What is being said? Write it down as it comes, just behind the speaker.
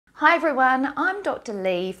Hi everyone, I'm Dr.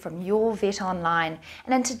 Leigh from Your Vet Online,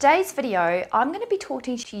 and in today's video I'm going to be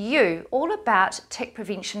talking to you all about tick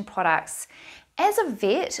prevention products. As a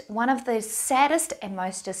vet, one of the saddest and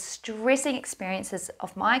most distressing experiences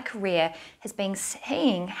of my career has been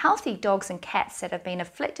seeing healthy dogs and cats that have been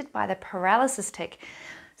afflicted by the paralysis tick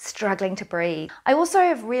struggling to breathe. I also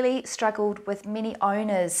have really struggled with many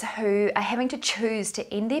owners who are having to choose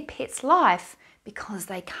to end their pet's life because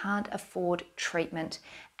they can't afford treatment,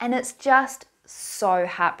 and it's just so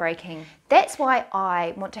heartbreaking. That's why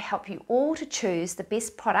I want to help you all to choose the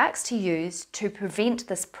best products to use to prevent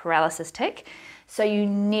this paralysis tick, so you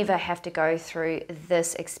never have to go through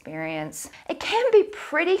this experience. It can be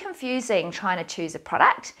pretty confusing trying to choose a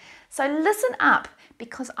product, so listen up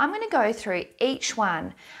because I'm going to go through each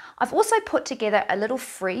one. I've also put together a little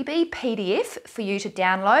freebie PDF for you to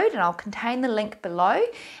download, and I'll contain the link below,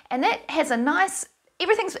 and that has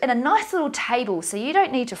everything's in a nice little table, so you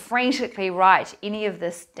don't need to frantically write any of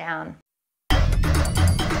this down.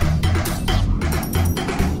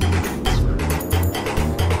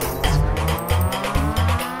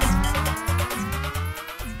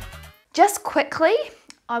 Just quickly,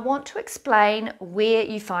 I want to explain where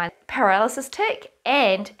you find paralysis tick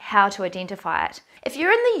and how to identify it. If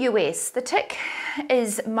you're in the US, the tick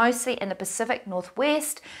is mostly in the Pacific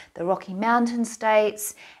Northwest, the Rocky Mountain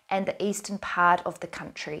states, and the eastern part of the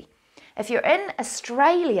country. If you're in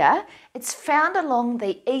Australia, it's found along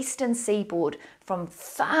the eastern seaboard from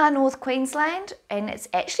far north Queensland, and it's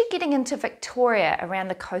actually getting into Victoria around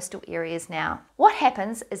the coastal areas now. What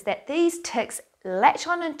happens is that these ticks latch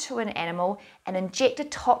on into an animal and inject a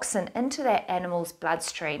toxin into that animal's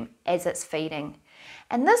bloodstream as it's feeding.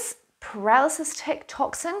 And this paralysis tick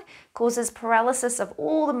toxin causes paralysis of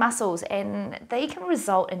all the muscles, and they can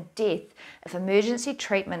result in death if emergency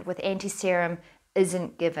treatment with anti-serum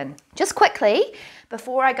isn't given. Just quickly,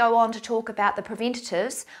 before I go on to talk about the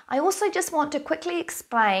preventatives, I also just want to quickly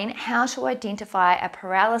explain how to identify a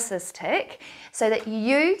paralysis tick so that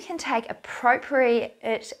you can take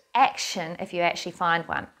appropriate action if you actually find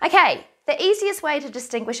one. Okay, the easiest way to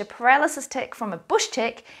distinguish a paralysis tick from a bush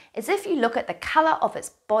tick is if you look at the colour of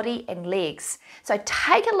its body and legs. So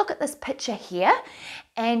take a look at this picture here,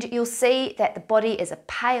 and you'll see that the body is a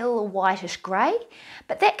pale whitish grey,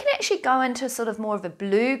 but that can actually go into sort of more of a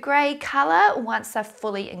blue-grey colour once they're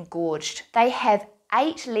fully engorged. They have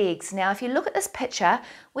 8 legs. Now if you look at this picture,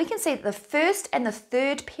 we can see that the first and the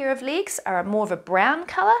third pair of legs are more of a brown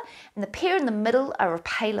colour, and the pair in the middle are a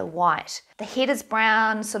paler white. The head is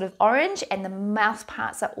brown, sort of orange, and the mouth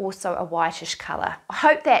parts are also a whitish colour. I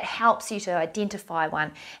hope that helps you to identify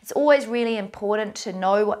one. It's always really important to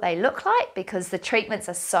know what they look like because the treatments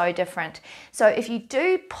are so different. So if you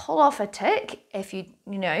do pull off a tick, if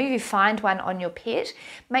you find one on your pet,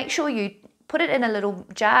 make sure you put it in a little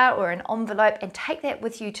jar or an envelope and take that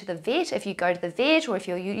with you to the vet. If you go to the vet, or if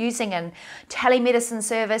you're using a telemedicine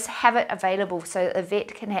service, have it available so that the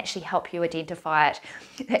vet can actually help you identify it.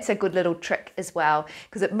 That's a good little trick as well,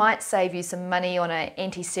 because it might save you some money on an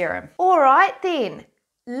anti-serum. All right then,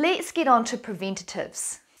 let's get on to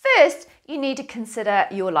preventatives. First, you need to consider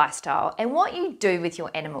your lifestyle and what you do with your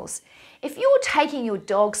animals. If you're taking your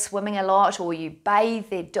dog swimming a lot, or you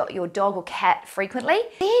bathe your dog or cat frequently,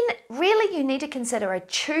 then really you need to consider a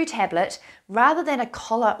chew tablet rather than a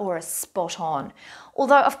collar or a spot on.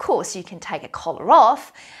 Although of course you can take a collar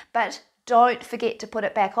off, but don't forget to put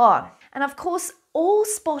it back on. And of course all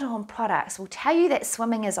spot on products will tell you that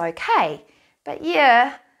swimming is okay, but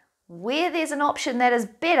yeah, where there's an option that is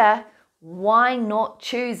better, why not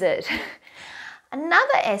choose it?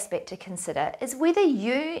 Another aspect to consider is whether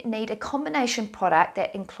you need a combination product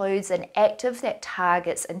that includes an active that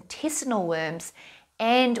targets intestinal worms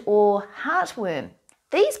and or heartworm.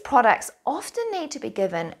 These products often need to be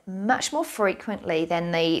given much more frequently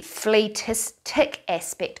than the flea tick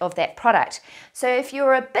aspect of that product. So if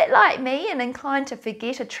you're a bit like me and inclined to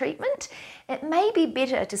forget a treatment, it may be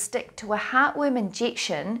better to stick to a heartworm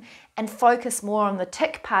injection and focus more on the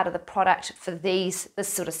tick part of the product for this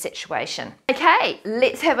sort of situation. Okay,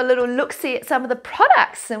 let's have a little look-see at some of the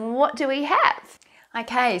products, and what do we have?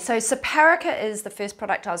 Okay, so Simparica is the first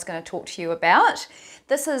product I was going to talk to you about.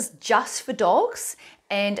 This is just for dogs,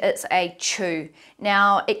 and it's a chew.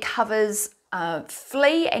 Now it covers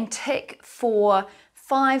flea and tick for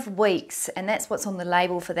 5 weeks, and that's what's on the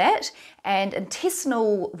label for that, and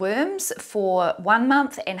intestinal worms for 1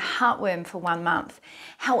 month and heartworm for 1 month.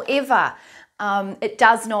 However, it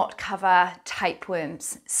does not cover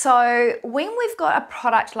tapeworms. So when we've got a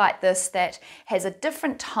product like this that has a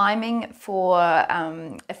different timing for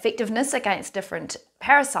effectiveness against different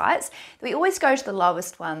parasites, we always go to the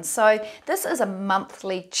lowest one. So this is a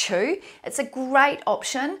monthly chew. It's a great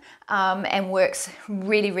option and works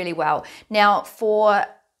really, really well. Now for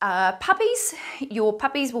puppies, your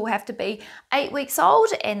puppies will have to be 8 weeks old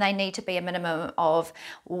and they need to be a minimum of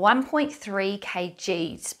 1.3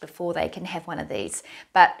 kgs before they can have one of these,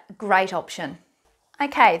 but great option.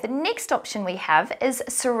 Okay, the next option we have is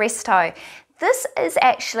Seresto. This is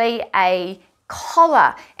actually a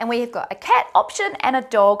collar and we have got a cat option and a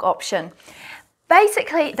dog option.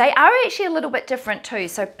 Basically, they are actually a little bit different too.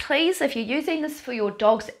 So please, if you're using this for your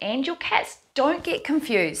dogs and your cats, don't get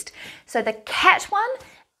confused. So the cat one,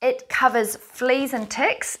 it covers fleas and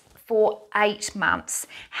ticks for 8 months.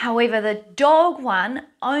 However, the dog one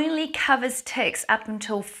only covers ticks up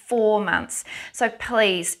until 4 months. So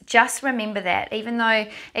please just remember that. Even though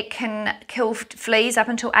it can kill fleas up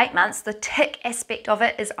until 8 months, the tick aspect of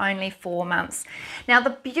it is only 4 months. Now,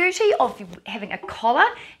 the beauty of having a collar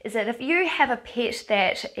is that if you have a pet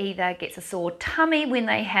that either gets a sore tummy when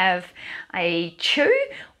they have a chew,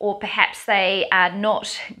 or perhaps they are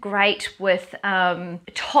not great with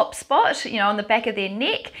top spot, you know, on the back of their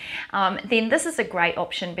neck, then this is a great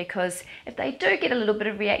option, because if they do get a little bit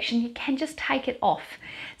of reaction, you can just take it off.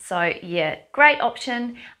 So yeah, great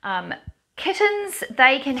option. Kittens,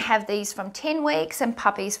 they can have these from 10 weeks and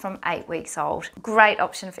puppies from 8 weeks old. Great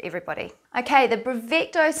option for everybody. Okay, the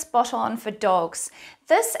Bravecto Spot On for dogs.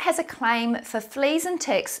 This has a claim for fleas and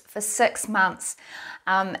ticks for 6 months.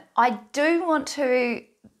 I do want to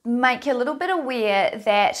make you a little bit aware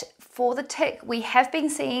that for the tick, we have been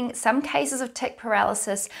seeing some cases of tick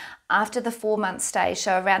paralysis after the 4-month stage.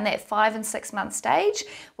 So around that 5 and 6 month stage,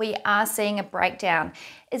 we are seeing a breakdown.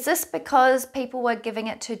 Is this because people were giving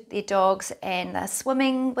it to their dogs and they're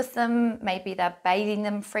swimming with them? Maybe they're bathing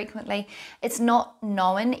them frequently. It's not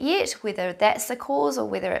known yet whether that's the cause or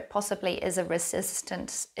whether it possibly is a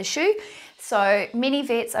resistance issue. So many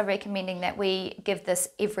vets are recommending that we give this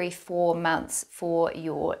every 4 months for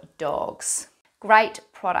your dogs. Great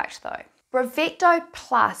product though. Bravecto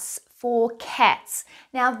Plus for cats.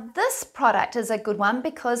 Now this product is a good one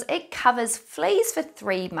because it covers fleas for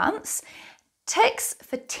 3 months, ticks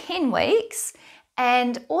for 10 weeks,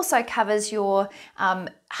 and also covers your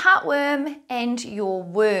heartworm and your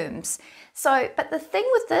worms. So, but the thing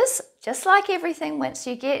with this, just like everything, once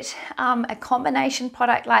you get a combination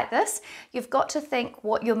product like this, you've got to think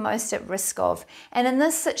what you're most at risk of. And in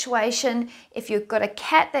this situation, if you've got a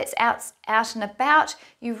cat that's out and about,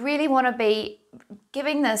 you really want to be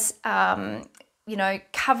giving this, you know,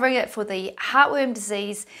 covering it for the heartworm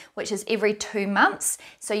disease, which is every 2 months.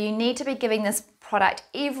 So you need to be giving this product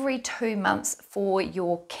every 2 months for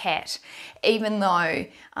your cat, even though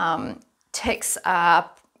ticks are,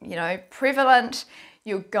 you know, prevalent.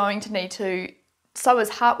 You're going to need to, so is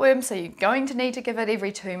heartworm, so you're going to need to give it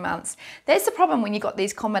every 2 months. That's the problem when you've got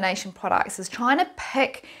these combination products, is trying to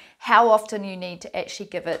pick how often you need to actually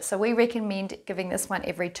give it. So we recommend giving this one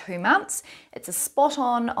every 2 months. It's a spot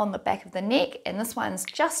on the back of the neck, and this one's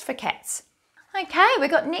just for cats. Okay, we've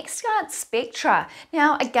got Nexgard Spectra.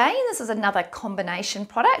 Now again, this is another combination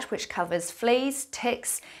product which covers fleas,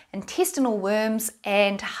 ticks, intestinal worms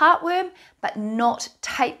and heartworm, but not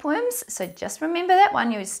tapeworms. So just remember that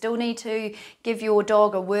one. You still need to give your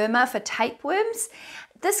dog a wormer for tapeworms.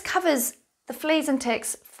 This covers the fleas and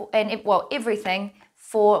ticks well, everything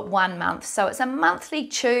for 1 month. So it's a monthly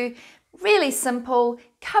chew, really simple,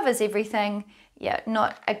 covers everything. Yeah,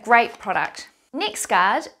 not a great product.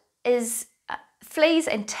 Nexgard is fleas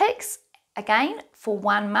and ticks, again, for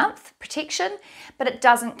 1 month protection, but it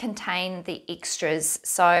doesn't contain the extras.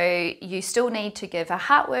 So you still need to give a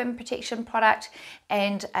heartworm protection product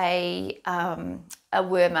and a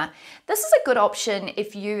wormer. This is a good option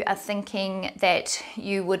if you are thinking that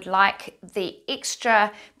you would like the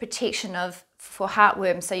extra protection for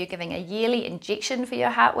heartworm. So you're giving a yearly injection for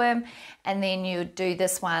your heartworm, and then you do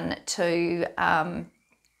this one to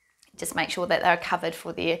just make sure that they're covered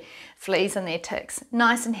for their fleas and their ticks.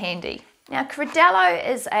 Nice and handy. Now, Credelio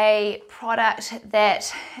is a product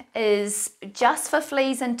that is just for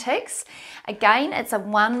fleas and ticks. Again, it's a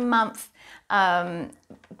 1 month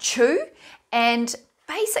chew, and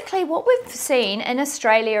basically what we've seen in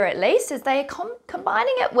Australia at least is they are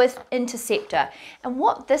combining it with Interceptor. And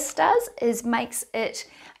what this does is makes it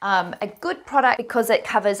a good product because it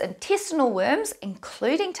covers intestinal worms,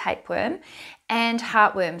 including tapeworm, and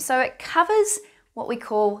heartworm. So it covers what we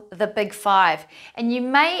call the big 5. And you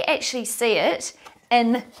may actually see it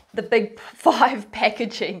in the big 5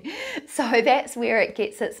 packaging. So that's where it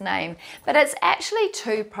gets its name. But it's actually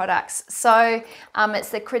 2 products. So it's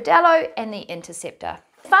the Credelio and the Interceptor.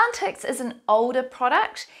 Advantix is an older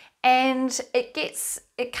product, and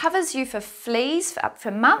it covers you for fleas for up to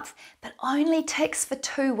a month, but only ticks for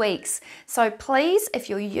 2 weeks. So please,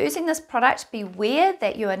 if you're using this product, beware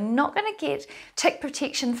that you are not going to get tick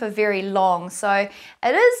protection for very long. So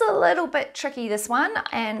it is a little bit tricky, this one,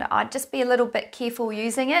 and I'd just be a little bit careful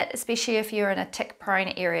using it, especially if you're in a tick prone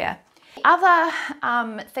area. The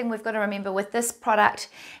other thing we've got to remember with this product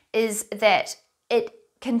is that it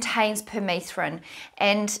contains permethrin,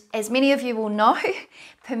 and as many of you will know,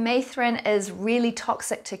 permethrin is really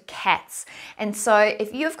toxic to cats. And so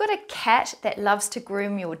if you've got a cat that loves to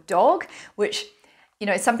groom your dog, which, you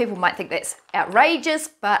know, some people might think that's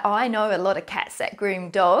outrageous, but I know a lot of cats that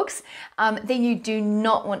groom dogs, then you do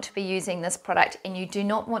not want to be using this product, and you do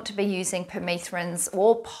not want to be using permethrins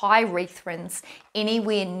or pyrethrins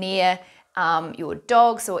anywhere near your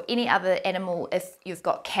dogs or any other animal if you've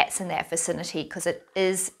got cats in that vicinity, because it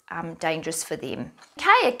is dangerous for them.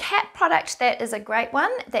 Okay, a cat product that is a great one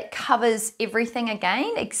that covers everything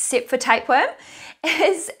again except for tapeworm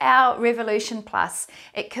is our Revolution Plus.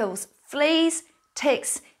 It kills fleas,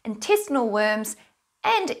 ticks, intestinal worms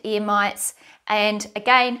and ear mites, and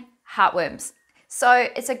again heartworms. So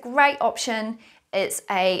it's a great option. It's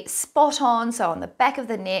a spot on, so on the back of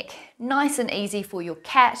the neck, nice and easy for your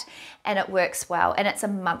cat, and it works well, and it's a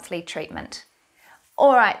monthly treatment.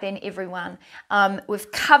 All right then, everyone,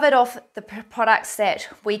 we've covered off the products that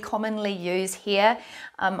we commonly use here.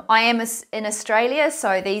 I am in Australia,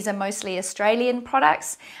 so these are mostly Australian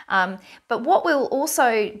products. But what we'll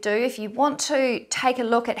also do, if you want to take a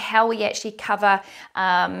look at how we actually cover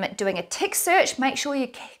doing a tick search, make sure you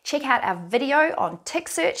check out our video on tick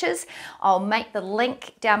searches. I'll make the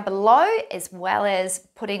link down below, as well as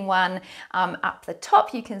putting one up the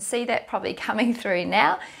top. You can see that probably coming through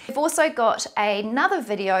now. We've also got another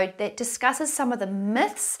video that discusses some of the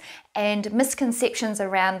myths and misconceptions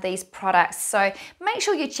around these products. So make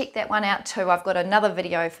sure you check that one out too. I've got another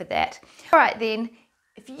video for that. All right then,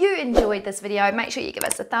 if you enjoyed this video, make sure you give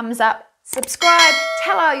us a thumbs up, subscribe,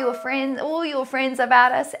 tell all your friends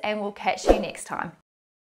about us, and we'll catch you next time.